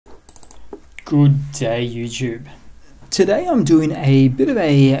Good day, YouTube. Today I'm doing a bit of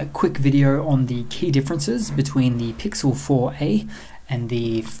a quick video on the key differences between the Pixel 4a and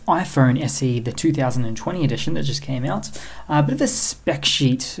the iPhone SE, the 2020 edition that just came out. A bit of a spec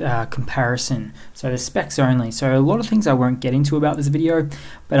sheet comparison, so the specs only. So a lot of things I won't get into about this video,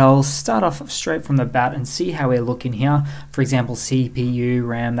 but I'll start off straight from the bat and see how we're looking here. For example, CPU,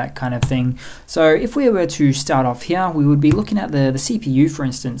 RAM, that kind of thing. So if we were to start off here, we would be looking at the CPU, for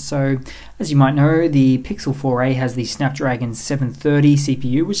instance. So as you might know, the Pixel 4a has the Snapdragon 730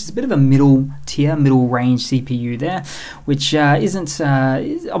 CPU, which is a bit of a middle tier, middle range CPU there, which isn't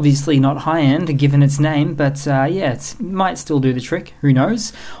obviously not high-end given its name, but yeah, it might still do the trick, who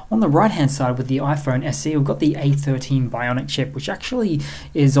knows. On the right-hand side with the iPhone SE, we've got the A13 Bionic chip, which actually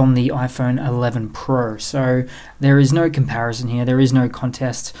is on the iPhone 11 Pro, so there is no comparison here, there is no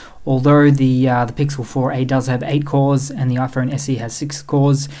contest. Although the Pixel 4a does have 8 cores and the iPhone SE has 6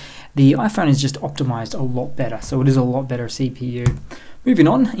 cores, the iPhone is just optimized a lot better, so it is a lot better CPU. Moving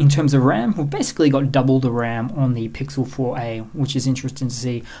on, in terms of RAM, we've basically got double the RAM on the Pixel 4a, which is interesting to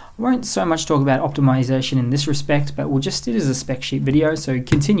see. I won't so much talk about optimization in this respect, but we'll just, it is a spec sheet video, so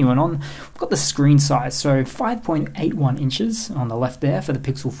continuing on, we've got the screen size, so 5.81 inches on the left there for the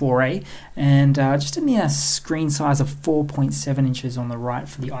Pixel 4a, and just a mere screen size of 4.7 inches on the right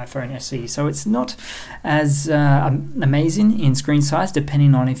for the iPhone SE. So it's not as amazing in screen size,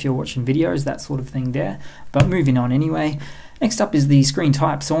 depending on if you're watching videos, that sort of thing there, but moving on anyway. Next up is the screen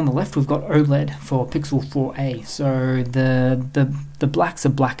type. So on the left we've got OLED for Pixel 4a. So the blacks are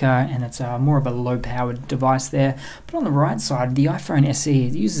blacker and it's more of a low-powered device there. But on the right side, the iPhone SE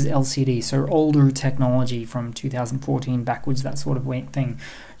uses LCD, so older technology from 2014 backwards, that sort of thing.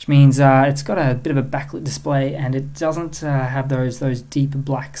 Which means it's got a bit of a backlit display and it doesn't have those deep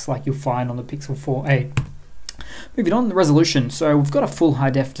blacks like you'll find on the Pixel 4a. Moving on, the resolution. So we've got a full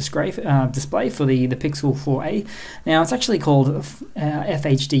high-def display for the Pixel 4a. Now it's actually called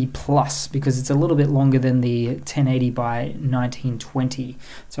FHD Plus because it's a little bit longer than the 1080 by 1920.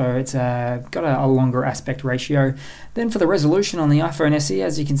 So it's got a longer aspect ratio. Then for the resolution on the iPhone SE,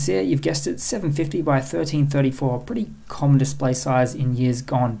 as you can see, you've guessed it, 750 by 1334. Pretty common display size in years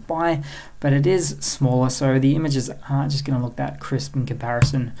gone by, but it is smaller, so the images aren't just going to look that crisp in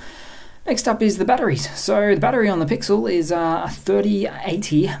comparison. Next up is the batteries. So the battery on the Pixel is a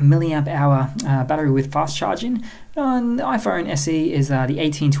 3080 milliamp hour battery with fast charging. And the iPhone SE is the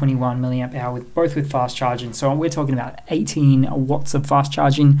 1821 milliamp hour both with fast charging. So we're talking about 18 watts of fast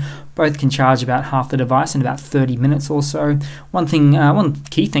charging. Both can charge about half the device in about 30 minutes or so. One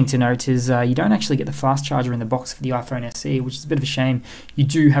key thing to note is you don't actually get the fast charger in the box for the iPhone SE, which is a bit of a shame. You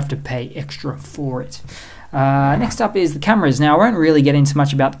do have to pay extra for it. Next up is the cameras. Now I won't really get into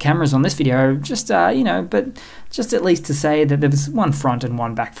much about the cameras on this video, just you know, but just at least to say that there's one front and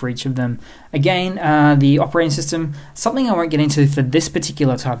one back for each of them. Again, the operating system, something I won't get into for this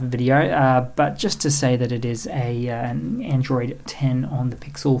particular type of video, but just to say that it is an Android 10 on the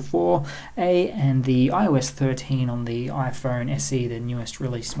Pixel 4a and the iOS 13 on the iPhone SE, the newest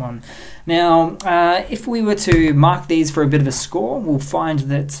released one. Now, if we were to mark these for a bit of a score, we'll find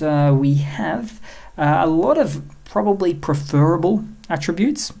that we have a lot of probably preferable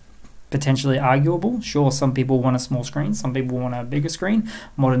attributes, potentially arguable. Sure, some people want a small screen, some people want a bigger screen,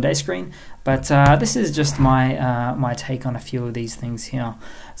 modern day screen, but this is just my my take on a few of these things here.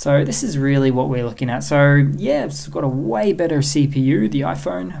 So this is really what we're looking at. So yeah, it's got a way better CPU, the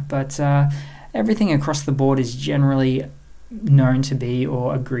iPhone, but everything across the board is generally known to be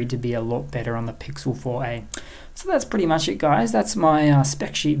or agreed to be a lot better on the Pixel 4a. So that's pretty much it, guys. That's my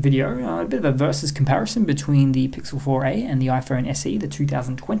spec sheet video, a bit of a versus comparison between the Pixel 4a and the iPhone SE, the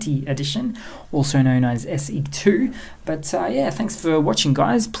 2020 edition, also known as SE2. But yeah, thanks for watching,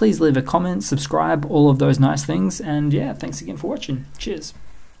 guys. Please leave a comment, subscribe, all of those nice things, and yeah, thanks again for watching. Cheers.